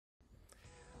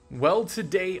Well,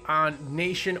 today on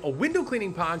Nation, a window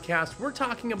cleaning podcast, we're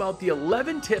talking about the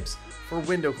 11 tips for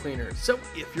window cleaners. So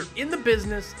if you're in the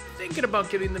business, thinking about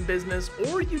getting in the business,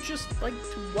 or you just like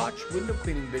to watch window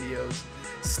cleaning videos,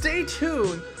 stay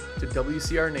tuned to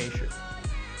WCR Nation.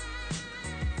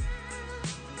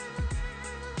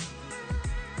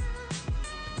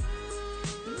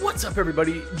 What's up,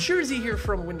 everybody? Jersey here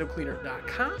from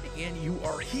windowcleaner.com, and you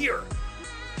are here.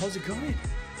 How's it going?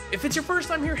 If it's your first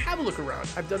time here, have a look around.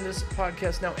 I've done this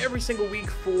podcast now every single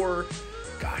week for,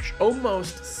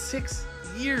 almost 6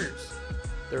 years.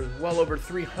 There's well over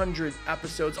 300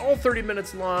 episodes, all 30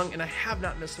 minutes long, and I have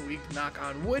not missed a week, knock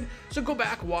on wood. So go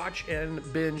back, watch, and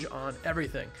binge on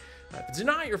everything. If it's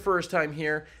not your first time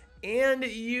here, and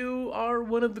you are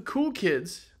one of the cool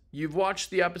kids, you've watched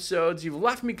the episodes, you've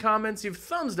left me comments, you've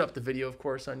thumbs up the video, of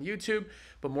course, on YouTube,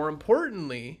 but more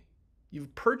importantly,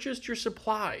 you've purchased your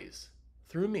supplies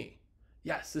through me.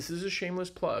 Yes, this is a shameless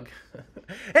plug.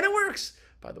 And it works,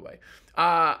 by the way.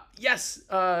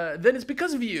 Then it's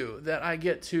because of you that I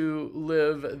get to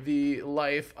live the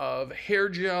life of hair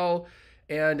gel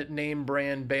and name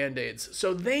brand Band-Aids.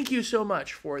 So thank you so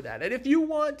much for that. And if you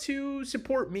want to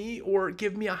support me or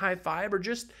give me a high five or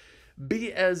just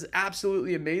be as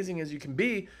absolutely amazing as you can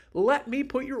be, let me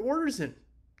put your orders in.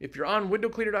 If you're on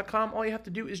windowcleaner.com, all you have to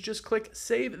do is just click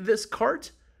Save This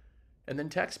Cart and then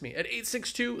text me at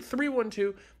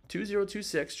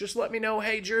 862-312-2026. Just let me know,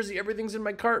 hey, Jersey, everything's in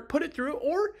my cart. Put it through.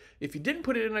 Or if you didn't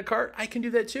put it in a cart, I can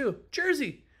do that too.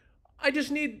 Jersey, I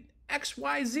just need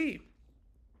XYZ.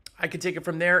 I can take it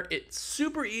from there. It's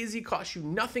super easy, costs you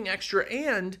nothing extra,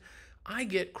 and I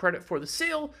get credit for the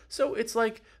sale. So it's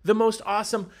like the most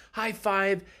awesome high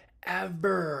five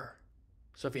ever.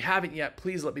 So if you haven't yet,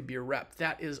 please let me be your rep.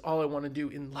 That is all I want to do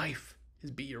in life, is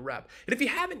be your rep. And if you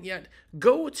haven't yet,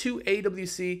 go to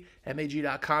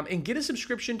awcmag.com and get a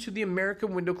subscription to the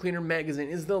American Window Cleaner magazine.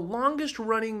 It is the longest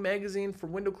running magazine for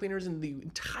window cleaners in the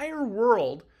entire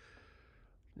world.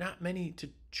 Not many to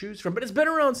choose from, but it's been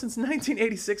around since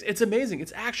 1986. It's amazing.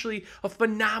 It's actually a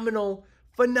phenomenal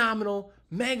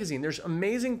magazine. There's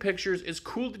amazing pictures. It's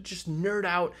cool to just nerd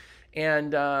out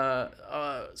and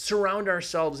surround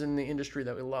ourselves in the industry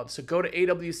that we love. So go to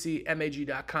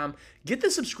awcmag.com, get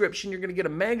the subscription. You're going to get a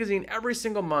magazine every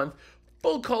single month,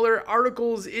 full color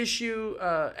articles, issue.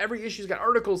 Every issue's got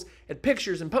articles and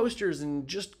pictures and posters and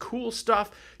just cool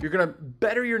stuff. You're going to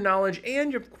better your knowledge,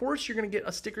 and of course, you're going to get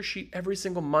a sticker sheet every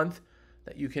single month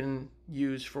that you can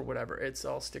use for whatever. It's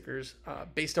all stickers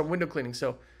based on window cleaning.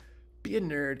 So be a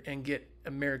nerd and get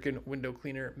American Window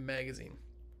Cleaner magazine.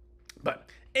 But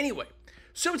anyway,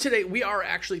 so today we are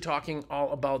actually talking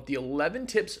all about the 11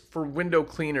 tips for window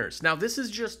cleaners. Now, this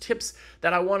is just tips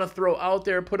that I want to throw out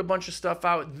there, put a bunch of stuff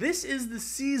out. This is the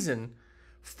season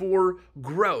for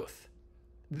growth.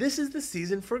 This is the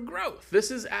season for growth. This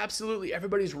is absolutely,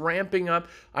 everybody's ramping up.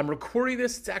 I'm recording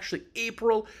this. It's actually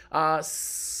April.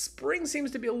 Spring seems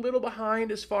to be a little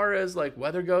behind as far as like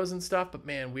weather goes and stuff, but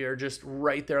man, we are just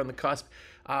right there on the cusp.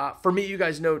 For me, you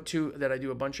guys know too that I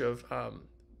do a bunch of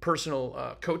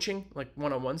personal coaching, like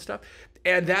one-on-one stuff,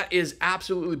 and that is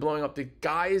absolutely blowing up. The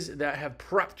guys that have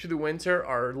prepped through the winter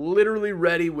are literally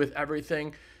ready with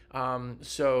everything.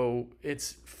 So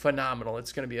it's phenomenal.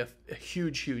 It's going to be a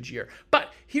huge year.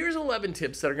 But here's 11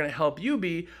 tips that are going to help you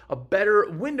be a better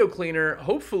window cleaner,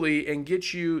 hopefully, and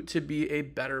get you to be a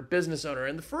better business owner.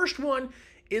 And the first one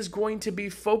is going to be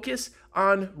focus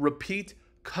on repeat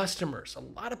customers. A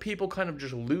lot of people kind of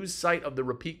just lose sight of the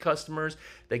repeat customers.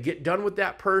 They get done with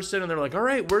that person and they're like, all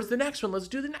right, where's the next one? Let's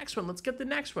do the next one. Let's get the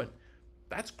next one.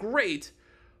 That's great,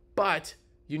 but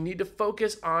you need to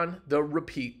focus on the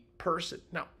repeat person.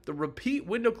 Now, the repeat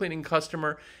window cleaning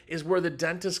customer is where the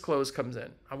dentist close comes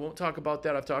in. I won't talk about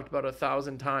that. I've talked about it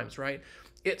 1,000 times, right?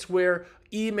 It's where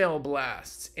email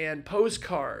blasts and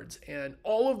postcards and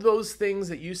all of those things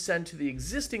that you send to the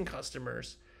existing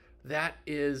customers, that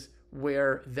is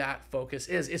where that focus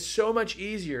is. It's so much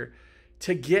easier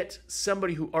to get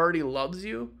somebody who already loves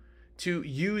you to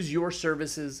use your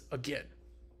services again.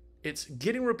 It's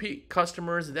getting repeat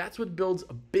customers. That's what builds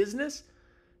a business,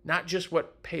 not just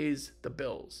what pays the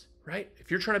bills, right? If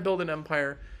you're trying to build an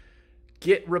empire,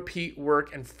 get repeat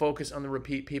work and focus on the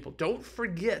repeat people. Don't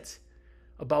forget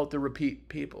about the repeat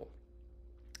people.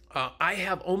 I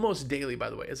have almost daily, by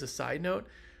the way, as a side note,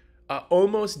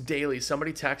 almost daily,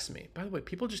 somebody texts me. By the way,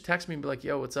 people just text me and be like,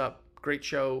 yo, what's up? Great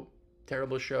show,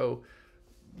 terrible show,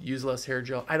 use less hair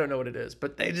gel. I don't know what it is,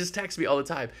 but they just text me all the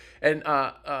time. And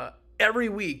every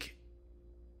week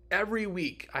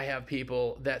I have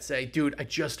people that say, dude, I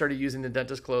just started using the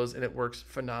dentist clothes and it works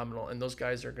phenomenal. And those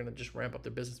guys are going to just ramp up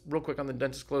their business real quick on the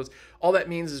dentist clothes. All that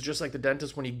means is just like the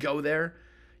dentist, when you go there,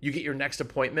 you get your next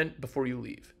appointment before you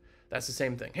leave. That's the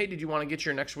same thing. Hey, did you want to get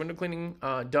your next window cleaning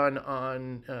done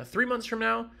on 3 months from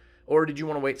now? Or did you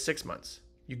want to wait 6 months?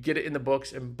 You get it in the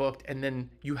books and booked, and then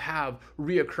you have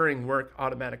reoccurring work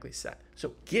automatically set.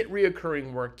 So get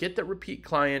reoccurring work, get the repeat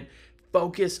client,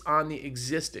 focus on the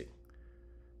existing.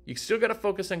 You still got to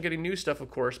focus on getting new stuff, of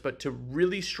course, but to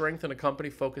really strengthen a company,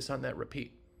 focus on that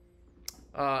repeat.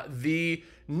 The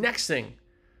next thing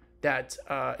that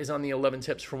is on the 11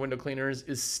 tips for window cleaners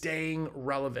is staying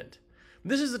relevant.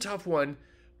 This is a tough one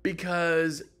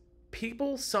because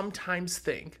people sometimes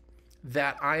think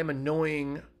that I am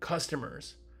annoying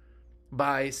customers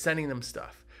by sending them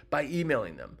stuff, by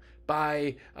emailing them,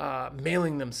 by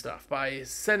mailing them stuff, by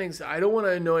sending. I don't want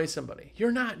to annoy somebody.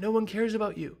 You're not. No one cares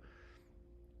about you.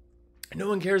 No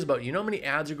one cares about you. You know how many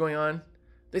ads are going on?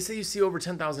 They say you see over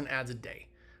 10,000 ads a day,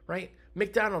 right?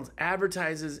 McDonald's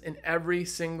advertises in every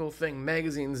single thing,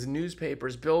 magazines,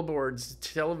 newspapers, billboards,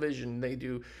 television, they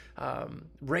do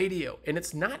radio. And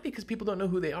it's not because people don't know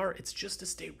who they are. It's just to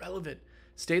stay relevant.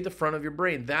 Stay at the front of your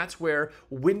brain. That's where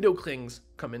window clings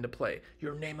come into play.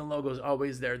 Your name and logo is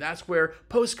always there. That's where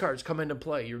postcards come into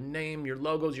play. Your name, your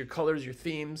logos, your colors, your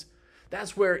themes.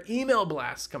 That's where email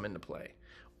blasts come into play.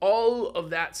 All of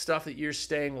that stuff that you're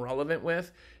staying relevant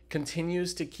with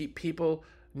continues to keep people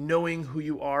knowing who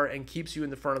you are and keeps you in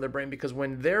the front of their brain, because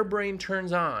when their brain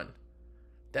turns on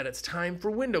that it's time for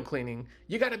window cleaning,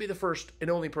 you got to be the first and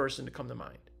only person to come to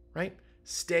mind, right?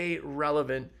 Stay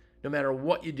relevant. No matter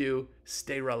what you do,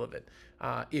 stay relevant.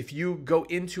 If you go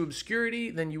into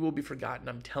obscurity, then you will be forgotten.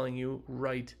 I'm telling you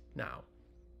right now.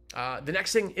 The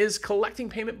next thing is collecting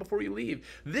payment before you leave.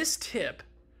 This tip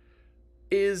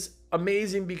is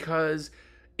amazing because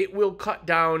it will cut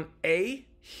down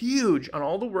huge on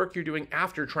all the work you're doing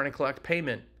after trying to collect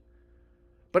payment.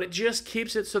 But it just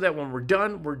keeps it so that when we're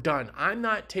done, we're done. I'm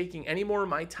not taking any more of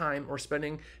my time or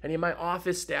spending any of my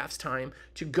office staff's time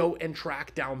to go and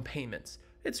track down payments.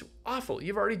 It's awful.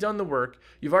 You've already done the work.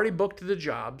 You've already booked the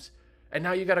jobs. And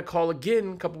now you got to call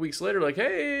again a couple weeks later like,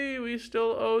 hey, we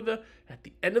still owe at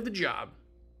the end of the job.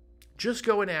 Just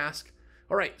go and ask.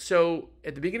 All right, so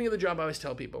at the beginning of the job, I always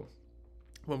tell people,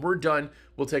 when we're done,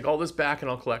 we'll take all this back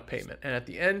and I'll collect payment. And at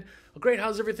the end, oh, great,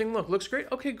 how's everything look? Looks great?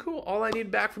 Okay, cool. All I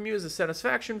need back from you is a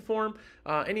satisfaction form,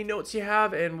 any notes you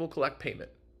have, and we'll collect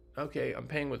payment. Okay, I'm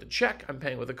paying with a check. I'm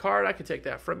paying with a card. I can take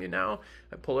that from you now.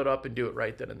 I pull it up and do it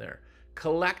right then and there.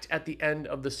 Collect at the end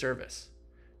of the service.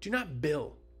 Do not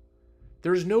bill.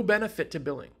 There is no benefit to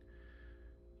billing.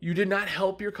 You did not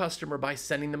help your customer by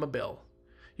sending them a bill.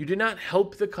 You did not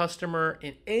help the customer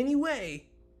in any way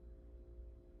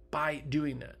by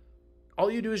doing that.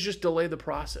 All you do is just delay the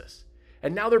process.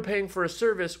 And now they're paying for a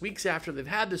service weeks after they've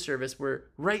had the service, where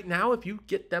right now, if you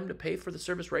get them to pay for the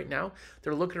service right now,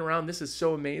 they're looking around, this is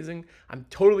so amazing. I'm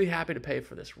totally happy to pay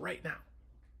for this right now.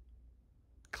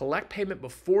 Collect payment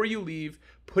before you leave.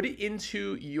 Put it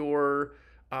into your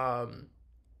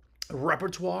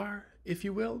repertoire, if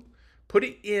you will. Put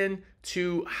it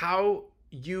into how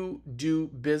you do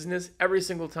business every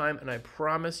single time, and I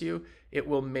promise you, it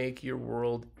will make your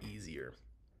world easier.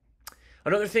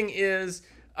 Another thing is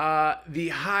the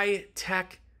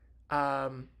high-tech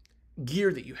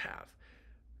gear that you have.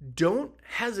 Don't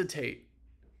hesitate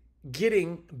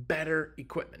getting better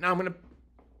equipment. Now, I'm going to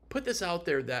put this out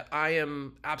there that I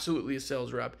am absolutely a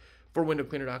sales rep for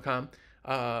windowcleaner.com.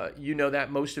 You know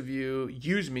that most of you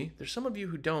use me. There's some of you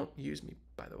who don't use me,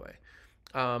 by the way.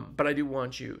 But I do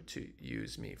want you to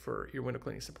use me for your window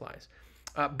cleaning supplies.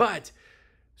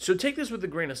 So take this with a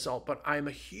grain of salt, but I'm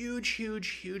a huge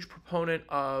proponent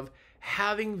of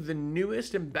having the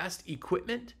newest and best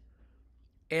equipment.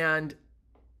 And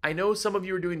I know some of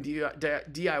you are doing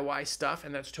DIY stuff,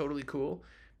 and that's totally cool.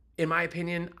 In my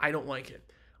opinion, I don't like it.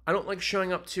 I don't like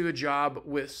showing up to a job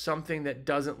with something that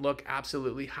doesn't look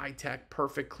absolutely high-tech,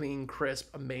 perfect, clean,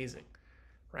 crisp, amazing,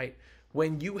 right?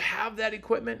 When you have that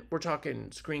equipment, we're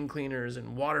talking screen cleaners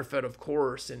and water fed, of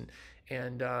course, and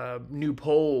new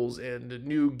poles and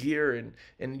new gear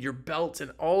and your belts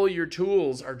and all your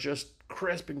tools are just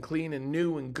crisp and clean and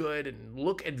new and good and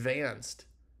look advanced.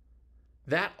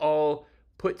 That all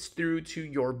puts through to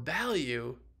your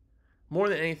value more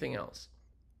than anything else.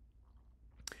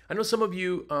 I know some of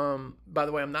you, by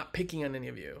the way, I'm not picking on any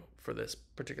of you for this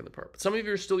particular part, but some of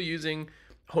you are still using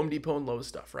Home Depot and Lowe's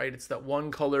stuff, right? It's that one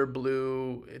color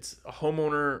blue. It's a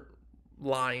homeowner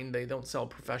line. They don't sell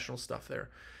professional stuff there.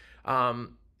 And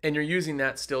you're using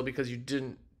that still because you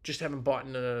haven't bought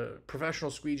in a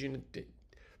professional squeegee.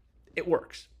 It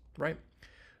works, right?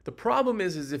 The problem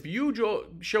is if you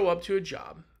show up to a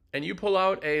job and you pull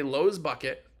out a Lowe's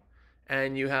bucket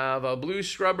and you have a blue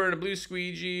scrubber and a blue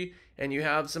squeegee and you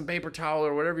have some paper towel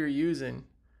or whatever you're using,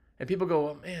 and people go,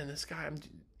 oh, man, this guy,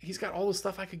 he's got all the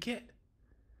stuff I could get.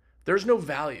 There's no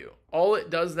value. All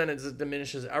it does then is it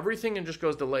diminishes everything and just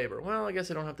goes to labor. Well, I guess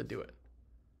I don't have to do it.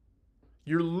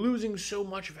 You're losing so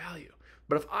much value.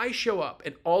 But if I show up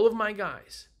and all of my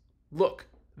guys look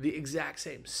the exact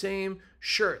same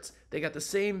shirts, they got the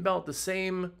same belt, the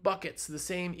same buckets, the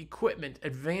same equipment,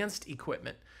 advanced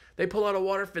equipment. They pull out a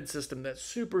water fed system that's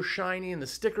super shiny and the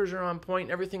stickers are on point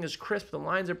and everything is crisp, the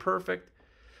lines are perfect.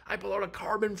 I pull out a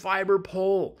carbon fiber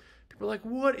pole. People are like,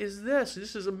 what is this?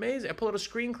 This is amazing. I pull out a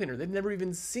screen cleaner. They've never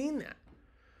even seen that.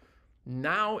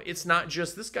 Now it's not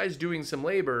just this guy's doing some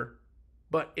labor,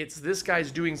 but it's this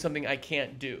guy's doing something I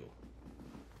can't do.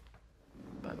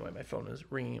 By the way, my phone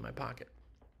is ringing in my pocket.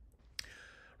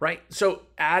 Right? So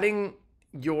adding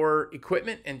your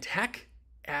equipment and tech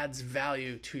adds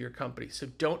value to your company. So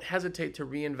don't hesitate to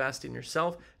reinvest in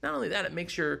yourself. Not only that, it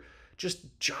makes your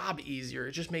just job easier.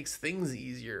 It just makes things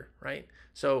easier, right?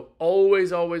 So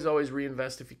always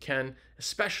reinvest if you can,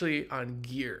 especially on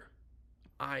gear.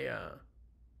 I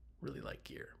really like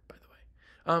gear, by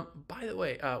the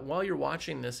way. While you're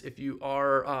watching this, if you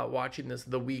are watching this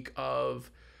the week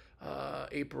of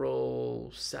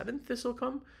April 7th, this will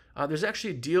come. There's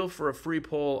actually a deal for a free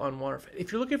poll on water.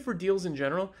 If you're looking for deals in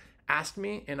general, ask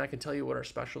me and I can tell you what our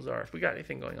specials are if we got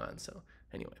anything going on. So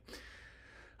anyway,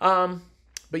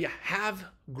 but yeah, have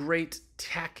great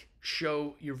tech,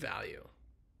 show your value,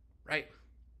 right?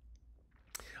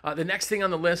 The next thing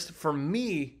on the list for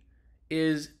me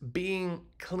is being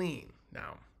clean.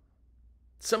 Now,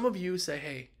 some of you say,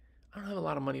 hey, I don't have a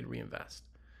lot of money to reinvest,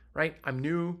 right? I'm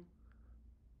new.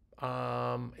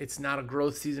 It's not a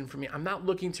growth season for me. I'm not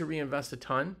looking to reinvest a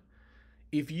ton.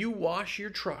 If you wash your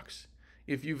trucks,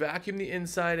 if you vacuum the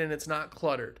inside and it's not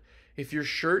cluttered, if your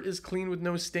shirt is clean with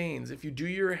no stains, if you do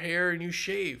your hair and you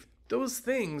shave, those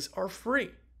things are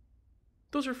free.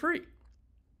 Those are free.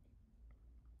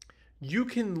 You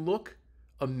can look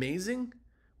amazing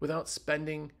without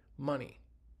spending money.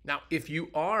 Now, if you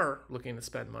are looking to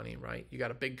spend money, right, you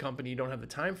got a big company, you don't have the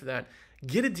time for that,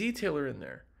 get a detailer in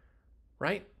there,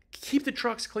 right? Keep the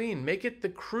trucks clean. Make it the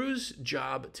crew's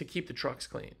job to keep the trucks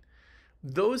clean.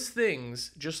 Those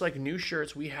things, just like new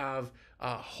shirts, we have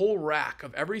a whole rack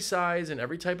of every size and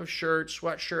every type of shirt,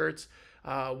 sweatshirts.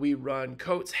 We run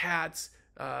coats, hats.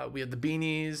 We have the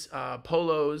beanies,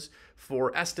 polos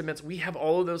for estimates. We have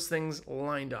all of those things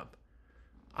lined up.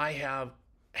 I have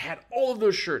had all of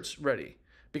those shirts ready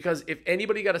because if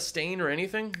anybody got a stain or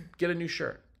anything, get a new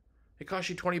shirt. It costs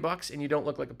you $20 and you don't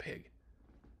look like a pig.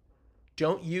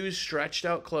 Don't use stretched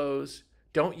out clothes.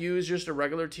 Don't use just a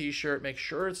regular t-shirt. Make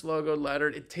sure it's logo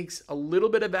lettered. It takes a little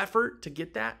bit of effort to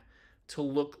get that to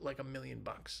look like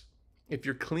 $1,000,000. If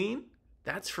you're clean,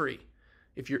 that's free.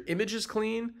 If your image is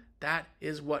clean, that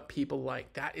is what people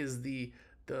like. That is the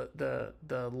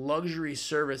luxury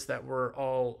service that we're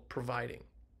all providing.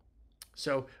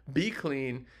 So be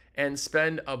clean and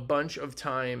spend a bunch of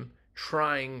time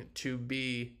trying to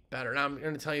be better. Now I'm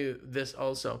going to tell you this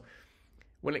also.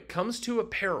 When it comes to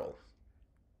apparel,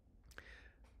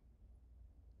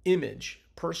 image,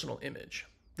 personal image,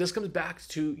 this comes back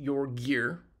to your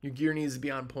gear. Your gear needs to be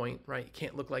on point, right? You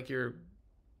can't look like you're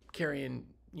carrying,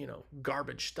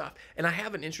 garbage stuff. And I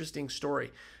have an interesting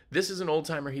story. This is an old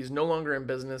timer. He's no longer in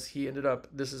business.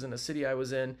 This is in a city I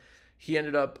was in. He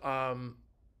ended up,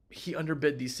 he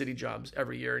underbid these city jobs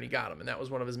every year and he got them. And that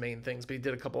was one of his main things, but he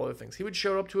did a couple other things. He would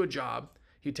show up to a job.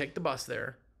 He'd take the bus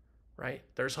there, right?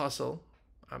 There's hustle.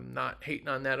 I'm not hating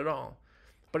on that at all.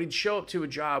 But he'd show up to a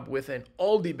job with an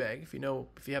Aldi bag. If you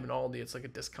have an Aldi, it's like a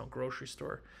discount grocery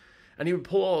store. And he would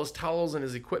pull all his towels and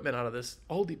his equipment out of this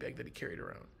Aldi bag that he carried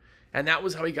around. And that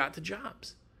was how he got to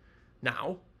jobs.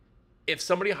 Now, if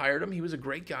somebody hired him, he was a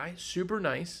great guy, super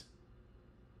nice.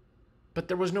 But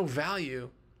there was no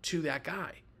value to that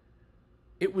guy.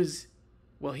 It was,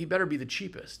 well, he better be the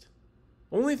cheapest.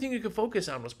 Only thing you could focus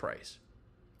on was price.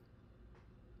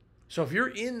 So if you're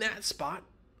in that spot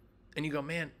and you go,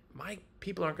 man, my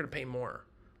people aren't going to pay more.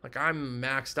 Like I'm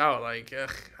maxed out. Like,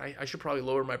 I should probably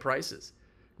lower my prices.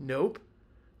 Nope.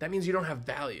 That means you don't have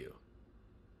value.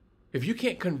 If you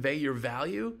can't convey your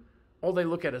value, all they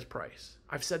look at is price.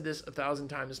 I've said this 1,000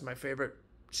 times. It's my favorite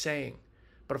saying.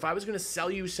 But if I was going to sell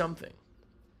you something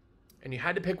and you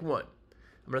had to pick one,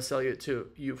 I'm going to sell it to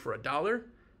you for $1,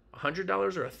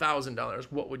 $100, or $1,000.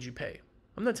 What would you pay?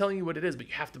 I'm not telling you what it is, but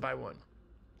you have to buy one.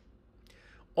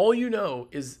 All you know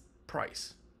is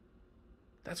price.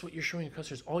 That's what you're showing your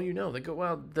customers. All you know. They go,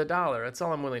 well, the $1. That's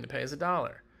all I'm willing to pay is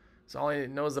 $1. So all I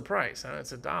know is the price.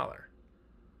 It's $1.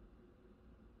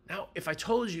 Now, if I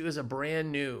told you it was a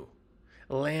brand new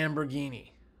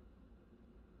Lamborghini,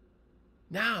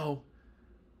 Now,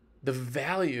 the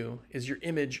value is your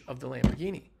image of the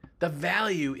Lamborghini. The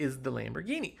value is the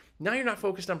Lamborghini. Now you're not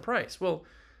focused on price. Well,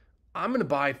 I'm going to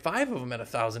buy 5 of them at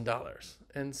 $1,000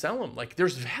 and sell them. Like,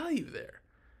 there's value there.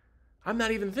 I'm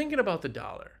not even thinking about the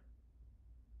dollar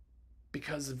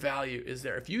because the value is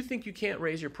there. If you think you can't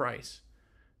raise your price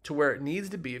to where it needs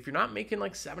to be, if you're not making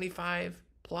like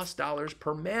 $75+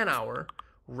 per man hour,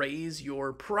 raise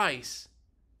your price.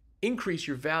 Increase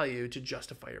your value to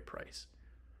justify your price.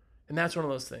 And that's one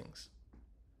of those things.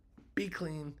 Be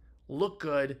clean, look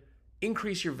good,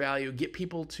 increase your value, get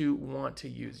people to want to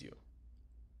use you.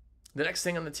 The next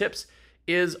thing on the tips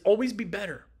is always be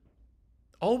better.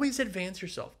 Always advance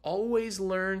yourself. Always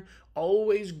learn,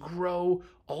 always grow,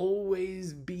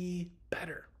 always be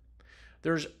better.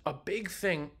 There's a big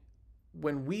thing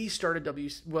when we started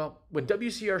when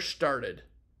WCR started,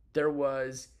 there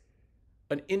was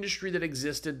an industry that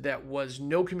existed that was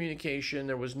no communication,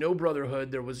 there was no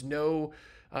brotherhood, there was no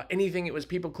anything. It was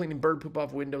people cleaning bird poop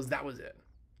off windows. That was it.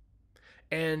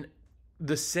 And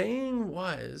the saying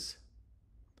was,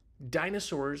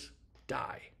 dinosaurs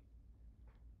die.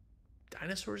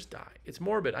 Dinosaurs die. It's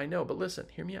morbid, I know, but listen,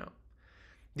 hear me out.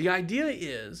 The idea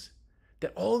is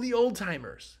that all the old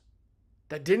timers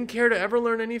that didn't care to ever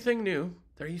learn anything new,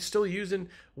 they're still using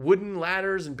wooden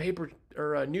ladders and paper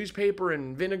or newspaper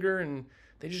and vinegar, and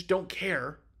they just don't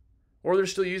care. Or they're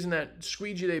still using that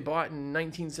squeegee they bought in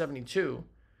 1972.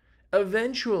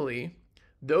 Eventually,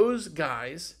 those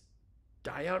guys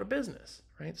die out of business,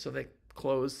 right? So they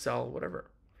close, sell, whatever.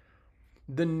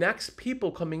 The next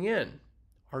people coming in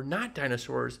are not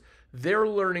dinosaurs. They're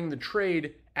learning the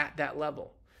trade at that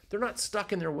level. They're not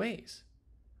stuck in their ways.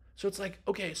 So it's like,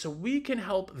 okay, so we can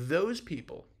help those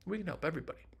people. We can help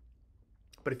everybody.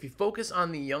 But if you focus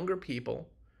on the younger people,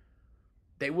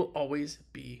 they will always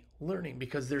be learning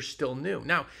because they're still new.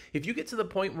 Now, if you get to the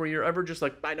point where you're ever just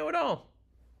like, I know it all,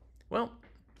 well,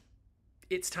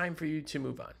 it's time for you to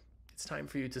move on. It's time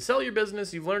for you to sell your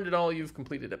business. You've learned it all. You've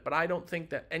completed it. But I don't think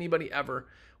that anybody ever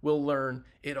will learn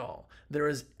it all. There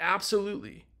is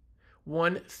absolutely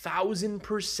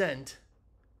 1,000%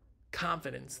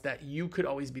 confidence that you could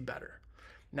always be better.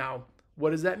 Now,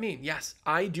 what does that mean? Yes,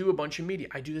 I do a bunch of media.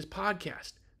 I do this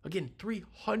podcast. Again,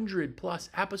 300+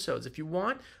 episodes. If you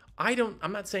want,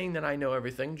 I'm not saying that I know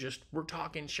everything. Just we're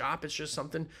talking shop. It's just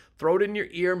something, throw it in your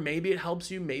ear. Maybe it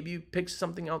helps you. Maybe you pick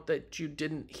something out that you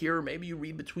didn't hear. Maybe you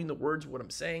read between the words what I'm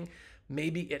saying.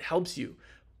 Maybe it helps you.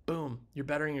 Boom, you're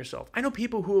bettering yourself. I know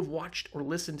people who have watched or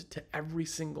listened to every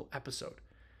single episode.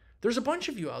 There's a bunch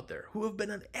of you out there who have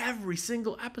been on every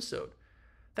single episode.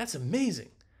 That's amazing.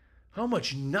 How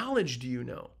much knowledge do you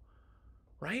know?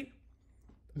 Right?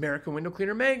 American Window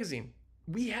Cleaner Magazine.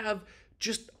 We have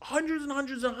just hundreds and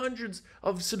hundreds and hundreds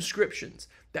of subscriptions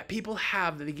that people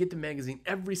have that they get the magazine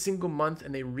every single month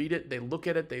and they read it, they look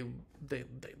at it, they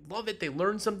love it, they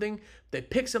learn something, they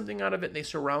pick something out of it, and they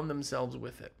surround themselves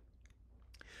with it.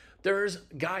 There's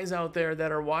guys out there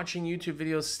that are watching YouTube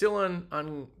videos still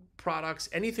on products.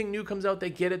 Anything new comes out,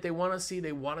 they get it, they want to see,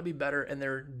 they want to be better, and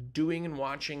they're doing and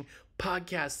watching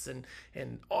podcasts and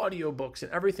audiobooks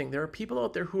and everything. There are people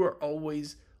out there who are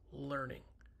always learning.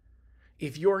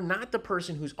 If you're not the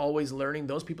person who's always learning,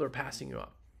 those people are passing you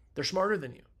up. They're smarter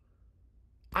than you.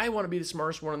 I want to be the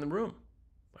smartest one in the room.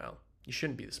 Well, you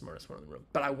shouldn't be the smartest one in the room,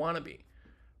 but I want to be,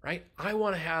 right? I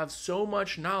want to have so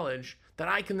much knowledge that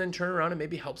I can then turn around and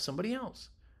maybe help somebody else,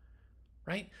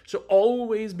 right? So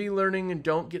always be learning and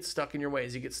don't get stuck in your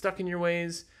ways. You get stuck in your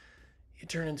ways, you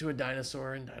turn into a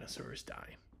dinosaur and dinosaurs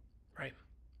die, right?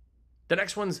 The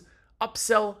next one's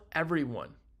upsell everyone.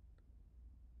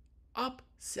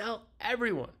 Upsell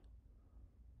everyone.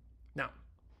 Now,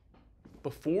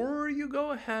 before you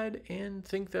go ahead and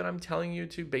think that I'm telling you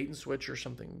to bait and switch or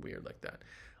something weird like that,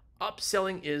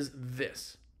 upselling is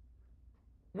this.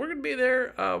 We're going to be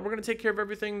there. We're going to take care of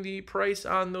everything. The price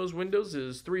on those windows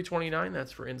is $329.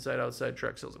 That's for inside, outside,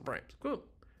 track sales, and primes. Cool.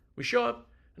 We show up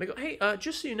and I go, hey,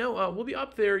 just so you know, we'll be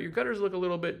up there. Your gutters look a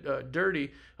little bit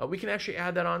dirty. We can actually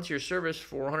add that onto your service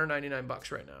for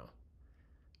 $199 right now.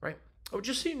 Right? Oh,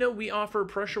 just so you know, we offer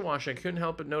pressure washing. I couldn't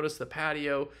help but notice the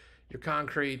patio, your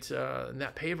concrete, and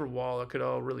that paver wall. I could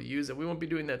all really use it. We won't be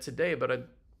doing that today, but I'd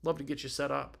love to get you set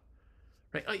up.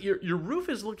 Right? Your roof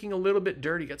is looking a little bit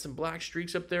dirty. Got some black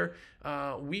streaks up there.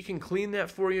 We can clean that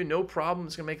for you. No problem.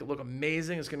 It's going to make it look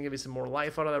amazing. It's going to give you some more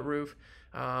life out of that roof.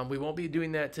 We won't be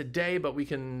doing that today, but we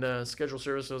can schedule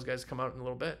service. Those guys come out in a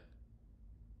little bit.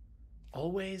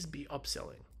 Always be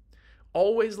upselling.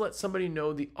 Always let somebody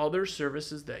know the other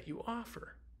services that you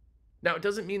offer. Now, it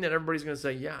doesn't mean that everybody's going to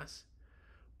say yes,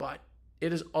 but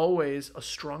it is always a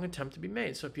strong attempt to be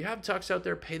made. So if you have tucks out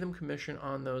there, pay them commission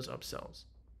on those upsells.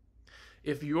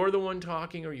 If you're the one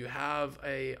talking or you have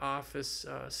a office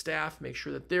staff, make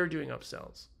sure that they're doing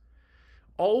upsells.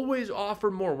 Always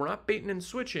offer more. We're not baiting and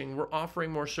switching. We're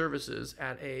offering more services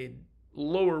at a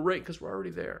lower rate because we're already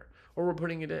there or we're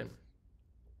putting it in.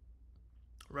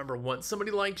 Remember, once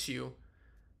somebody likes you,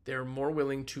 they're more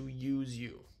willing to use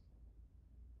you.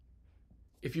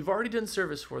 If you've already done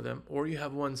service for them or you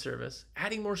have one service,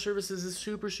 adding more services is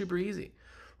super, super easy.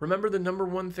 Remember the number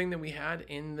one thing that we had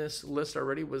in this list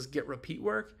already was get repeat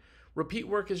work. Repeat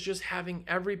work is just having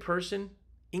every person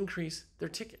increase their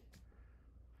ticket.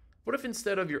 What if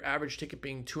instead of your average ticket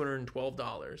being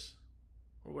 $212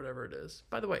 or whatever it is?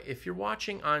 By the way, if you're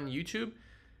watching on YouTube,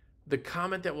 the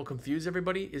comment that will confuse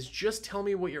everybody is just tell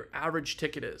me what your average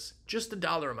ticket is. Just a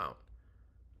dollar amount.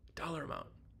 Dollar amount,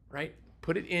 right?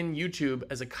 Put it in YouTube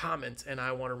as a comment and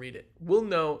I want to read it. We'll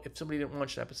know if somebody didn't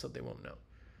watch the episode, they won't know.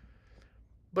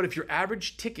 But if your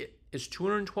average ticket is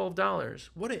 $212,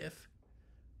 what if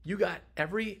you got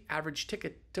every average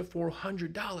ticket to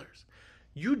 $400?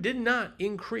 You did not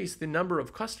increase the number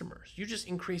of customers. You just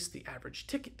increased the average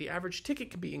ticket. The average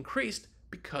ticket can be increased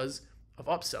because of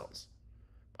upsells.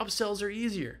 Upsells are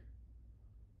easier.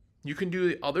 You can do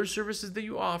the other services that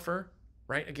you offer,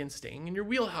 right? Again, staying in your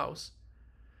wheelhouse.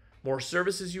 More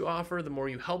services you offer, the more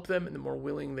you help them and the more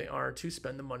willing they are to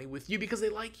spend the money with you because they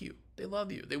like you. They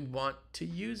love you. They want to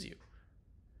use you.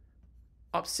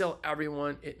 Upsell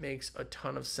everyone. It makes a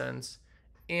ton of sense.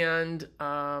 And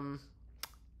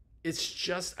it's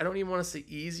just, I don't even want to say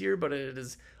easier, but it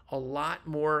is a lot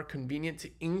more convenient to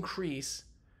increase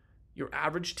your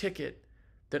average ticket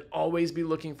than always be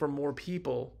looking for more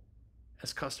people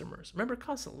as customers. Remember, it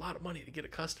costs a lot of money to get a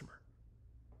customer.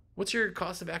 What's your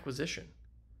cost of acquisition?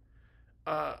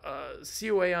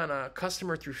 COA on a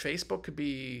customer through Facebook could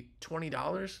be $20,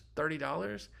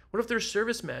 $30. What if there's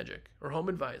Service Magic or Home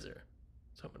Advisor?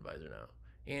 It's Home Advisor now.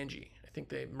 Angie, I think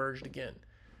they merged again,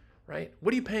 right?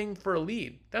 What are you paying for a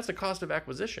lead? That's the cost of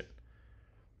acquisition.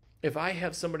 If I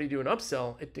have somebody do an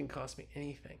upsell, it didn't cost me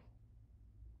anything,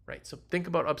 right? So think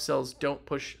about upsells. Don't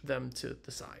push them to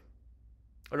the side.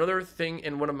 Another thing,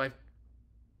 and one of my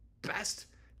best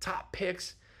top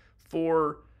picks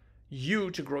for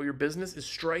you to grow your business is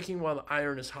striking while the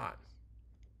iron is hot.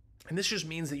 And this just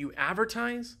means that you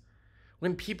advertise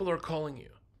when people are calling you.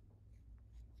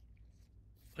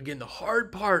 Again, the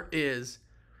hard part is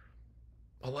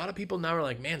a lot of people now are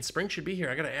like, man, spring should be here.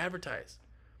 I got to advertise.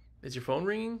 Is your phone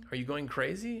ringing? Are you going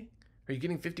crazy? Are you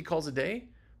getting 50 calls a day?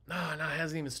 No, it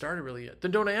hasn't even started really yet.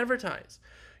 Then don't advertise.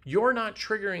 You're not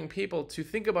triggering people to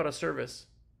think about a service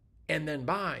and then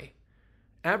buy.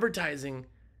 Advertising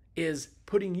is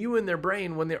putting you in their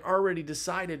brain when they're already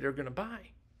decided they're going to buy,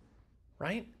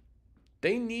 right?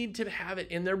 They need to have it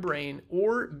in their brain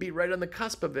or be right on the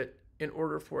cusp of it in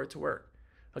order for it to work.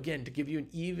 Again, to give you an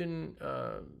even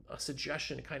a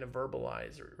suggestion to kind of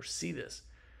verbalize or see this.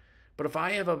 But if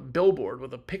I have a billboard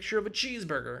with a picture of a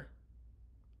cheeseburger,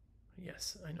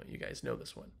 yes, I know you guys know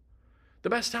this one. The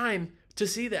best time to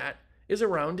see that is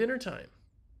around dinner time.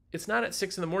 It's not at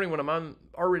 6 a.m. when I'm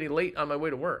already late on my way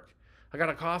to work. I got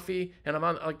a coffee and I'm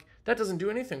on, like, that doesn't do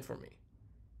anything for me.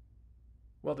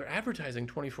 Well, they're advertising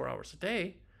 24 hours a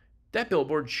day. That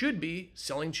billboard should be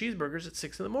selling cheeseburgers at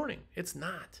 6 a.m. It's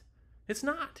not. It's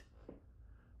not.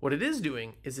 What it is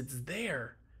doing is it's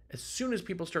there as soon as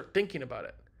people start thinking about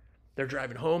it. They're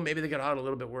driving home. Maybe they got out a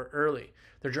little bit early.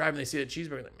 They're driving, they see the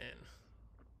cheeseburger, like, man,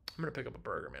 I'm going to pick up a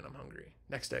burger, man. I'm hungry.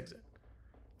 Next exit.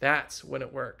 That's when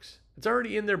it works. It's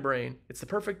already in their brain. It's the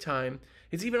perfect time.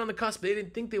 It's even on the cusp. They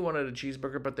didn't think they wanted a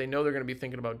cheeseburger, but they know they're going to be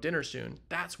thinking about dinner soon.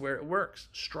 That's where it works.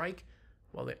 Strike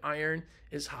while the iron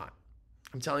is hot.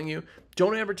 I'm telling you,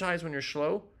 don't advertise when you're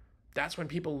slow. That's when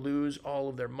people lose all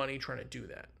of their money trying to do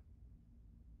that.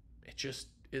 It just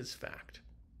is fact.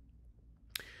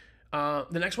 The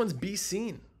next one's be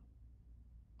seen.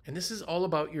 And this is all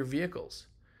about your vehicles.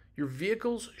 Your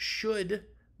vehicles should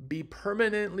be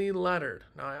permanently lettered.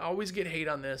 Now, I always get hate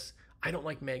on this. I don't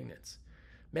like magnets.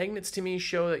 Magnets to me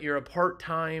show that you're a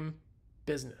part-time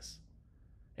business.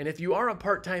 And if you are a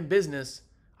part-time business,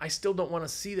 I still don't want to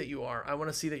see that you are. I want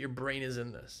to see that your brain is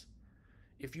in this.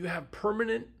 If you have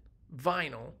permanent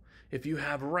vinyl, if you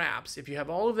have wraps, if you have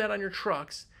all of that on your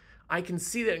trucks, I can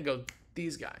see that and go,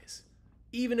 these guys.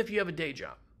 Even if you have a day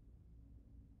job,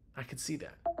 I can see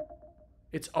that.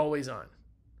 It's always on.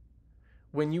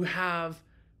 When you have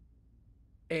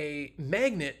a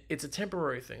magnet, it's a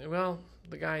temporary thing. Well,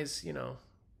 the guy's,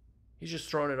 he's just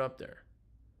throwing it up there.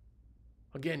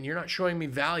 Again, you're not showing me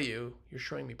value, you're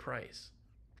showing me price.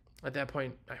 At that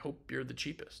point, I hope you're the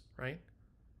cheapest, right?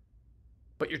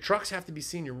 but your trucks have to be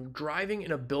seen. You're driving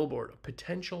in a billboard, a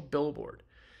potential billboard.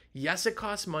 Yes, it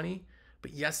costs money,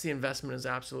 but yes, the investment is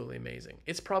absolutely amazing.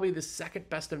 It's probably the second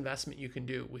best investment you can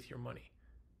do with your money.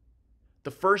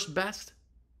 The first best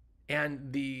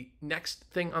and the next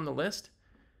thing on the list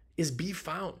is be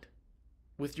found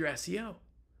with your SEO.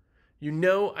 You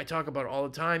know, I talk about it all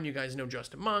the time. You guys know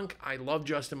Justin Monk. I love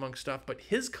Justin Monk's stuff, but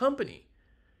his company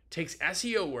takes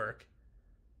SEO work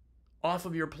off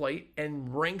of your plate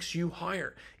and ranks you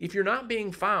higher. If you're not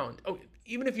being found,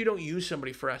 even if you don't use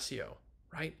somebody for SEO,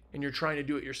 right, and you're trying to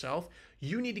do it yourself,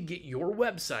 you need to get your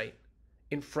website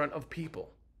in front of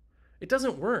people. It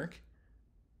doesn't work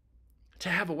to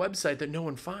have a website that no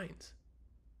one finds.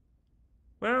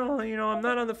 Well, you know, I'm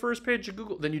not on the first page of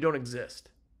Google. Then you don't exist.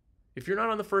 If you're not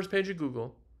on the first page of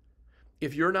Google,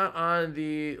 if you're not on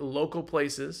the local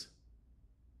places,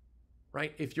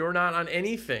 right? If you're not on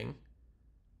anything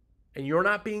and you're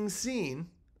not being seen,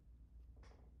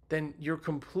 then you're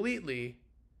completely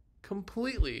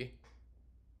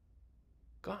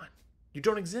gone. You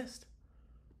don't exist.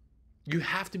 You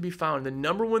have to be found. The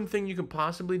number one thing you can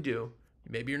possibly do,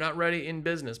 maybe you're not ready in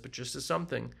business, but just as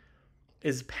something,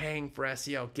 is paying for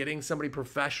SEO, getting somebody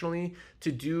professionally to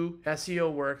do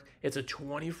SEO work. It's a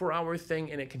 24-hour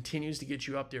thing, and it continues to get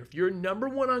you up there. If you're number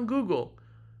one on Google,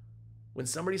 when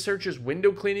somebody searches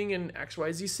window cleaning in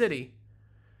XYZ city,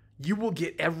 you will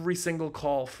get every single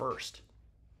call first.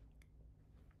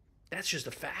 That's just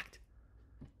a fact,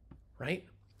 right?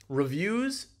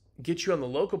 Reviews get you on the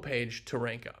local page to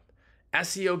rank up.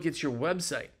 SEO gets your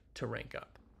website to rank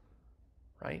up,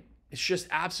 right? It's just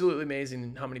absolutely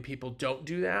amazing how many people don't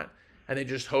do that, and they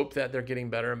just hope that they're getting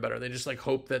better and better. They just like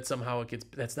hope that somehow it gets,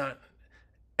 that's not,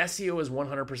 SEO is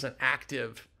 100%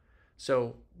 active.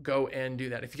 So go and do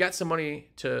that. If you got some money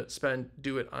to spend,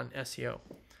 do it on SEO.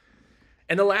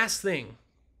 And the last thing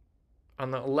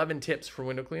on the 11 tips for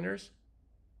window cleaners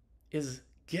is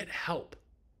get help.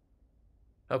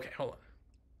 Okay, hold on.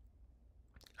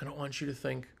 I don't want you to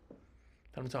think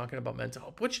that I'm talking about mental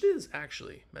health, which it is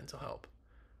actually mental health.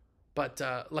 But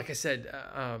like I said,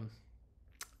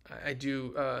 I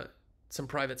do some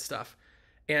private stuff.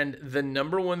 And the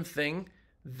number one thing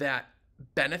that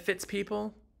benefits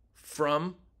people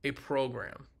from a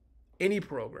program, any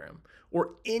program,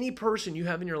 or any person you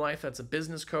have in your life that's a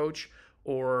business coach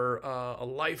or a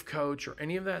life coach or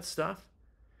any of that stuff,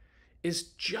 is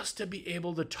just to be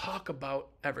able to talk about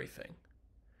everything.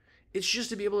 It's just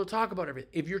to be able to talk about everything.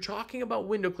 If you're talking about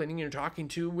window cleaning and you're talking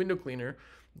to a window cleaner,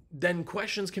 then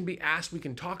questions can be asked. We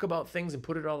can talk about things and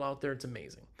put it all out there. It's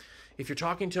amazing. If you're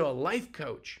talking to a life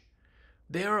coach,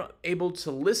 they're able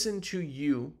to listen to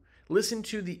you, listen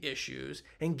to the issues,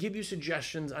 and give you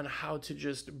suggestions on how to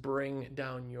just bring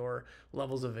down your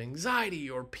levels of anxiety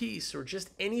or peace or just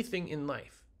anything in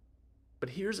life.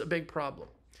 But here's a big problem.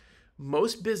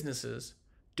 Most businesses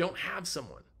don't have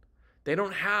someone. They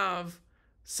don't have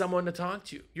someone to talk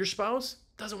to. Your spouse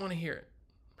doesn't want to hear it,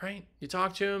 right? You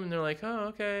talk to them and they're like, oh,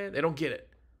 okay. They don't get it,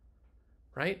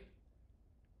 right?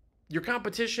 Your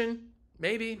competition,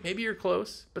 maybe you're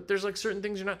close, but there's like certain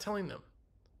things you're not telling them.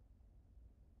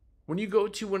 When you go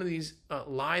to one of these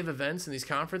live events and these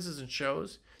conferences and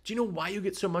shows, do you know why you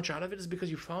get so much out of it? Is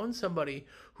because you found somebody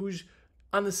who's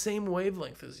on the same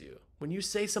wavelength as you. When you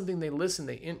say something, they listen,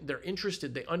 they're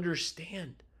interested, they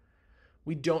understand.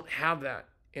 We don't have that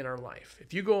in our life.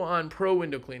 If you go on Pro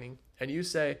Window Cleaning and you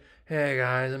say, hey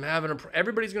guys, I'm having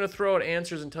everybody's going to throw out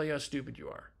answers and tell you how stupid you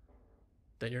are.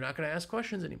 Then you're not going to ask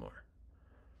questions anymore.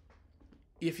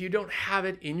 If you don't have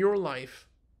it in your life,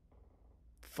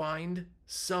 find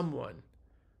someone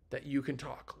that you can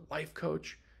talk. Life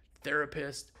coach,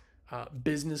 therapist,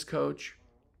 business coach.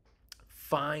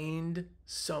 Find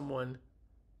someone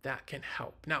that can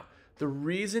help. Now, the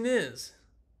reason is,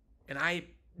 and I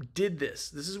did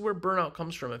this is where burnout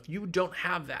comes from. If you don't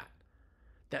have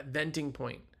that venting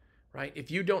point, right? If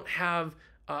you don't have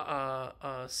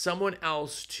someone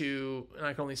else to, and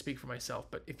I can only speak for myself,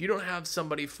 but if you don't have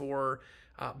somebody for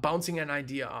bouncing an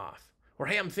idea off, or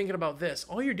hey, I'm thinking about this,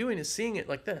 all you're doing is seeing it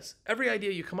like this. Every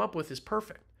idea you come up with is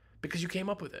perfect because you came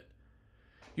up with it.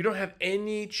 You don't have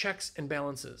any checks and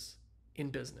balances in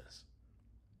business.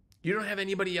 You don't have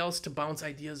anybody else to bounce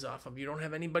ideas off of. You don't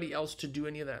have anybody else to do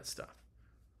any of that stuff.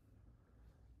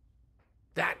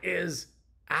 That is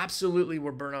absolutely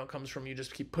where burnout comes from. You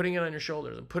just keep putting it on your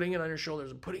shoulders and putting it on your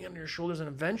shoulders and putting it on your shoulders. And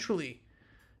eventually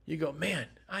you go, man,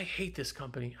 I hate this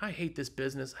company. I hate this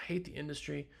business. I hate the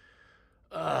industry.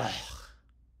 Ugh,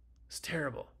 it's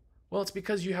terrible. Well, it's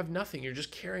because you have nothing. You're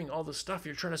just carrying all the stuff.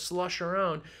 You're trying to slush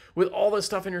around with all the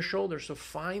stuff in your shoulders. So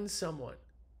find someone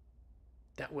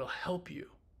that will help you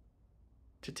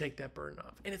to take that burden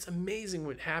off. And it's amazing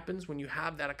what happens when you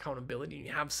have that accountability and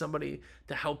you have somebody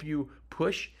to help you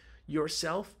push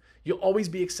yourself. You'll always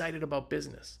be excited about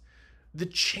business. The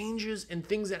changes and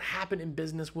things that happen in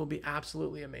business will be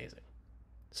absolutely amazing.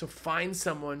 So find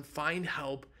someone, find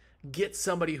help, get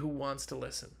somebody who wants to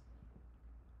listen.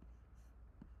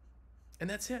 And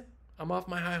that's it. I'm off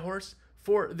my high horse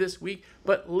for this week.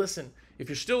 But listen, if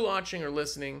you're still watching or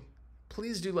listening,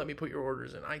 please do let me put your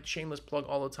orders in. I shameless plug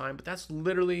all the time, but that's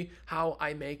literally how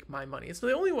I make my money. It's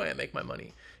the only way I make my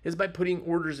money is by putting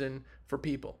orders in for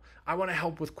people. I want to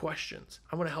help with questions.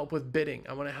 I want to help with bidding.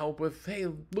 I want to help with, hey,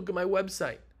 look at my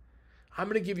website. I'm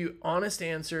going to give you honest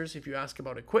answers if you ask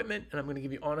about equipment, and I'm going to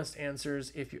give you honest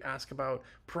answers if you ask about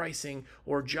pricing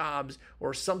or jobs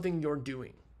or something you're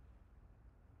doing.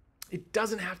 It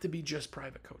doesn't have to be just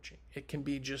private coaching. It can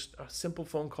be just a simple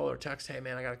phone call or text. Hey,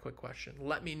 man, I got a quick question.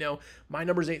 Let me know. My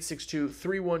number is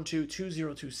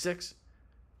 862-312-2026.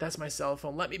 That's my cell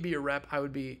phone. Let me be your rep. I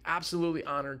would be absolutely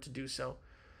honored to do so.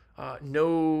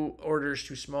 No orders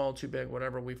too small, too big,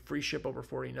 whatever. We free ship over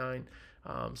 49.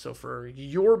 So for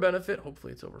your benefit,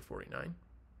 hopefully it's over 49.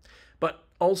 But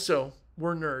also,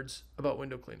 we're nerds about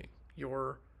window cleaning.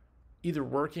 You're either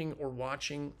working or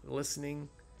watching, listening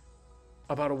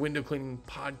about a window cleaning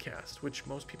podcast, which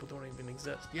most people don't even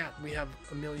exist. Yeah, we have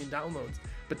 1 million downloads,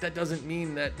 but that doesn't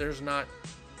mean that there's not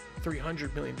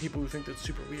 300 million people who think that's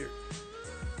super weird.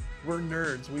 We're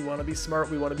nerds. We want to be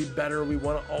smart. We want to be better. We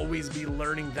want to always be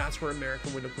learning. That's where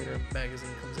American Window Cleaner Magazine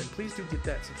comes in. Please do get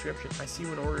that subscription. I see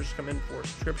when orders come in for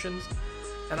subscriptions,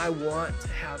 and I want to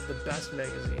have the best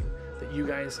magazine that you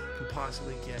guys can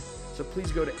possibly get. So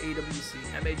please go to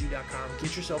awcmag.com,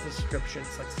 get yourself a subscription.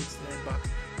 It's like $69.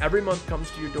 Every month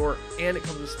comes to your door, and it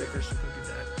comes with stickers, so go do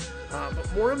that.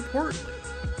 But more importantly,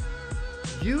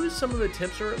 use some of the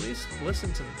tips, or at least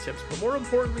listen to the tips. But more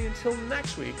importantly, until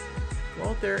next week, go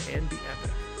out there and be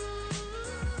epic.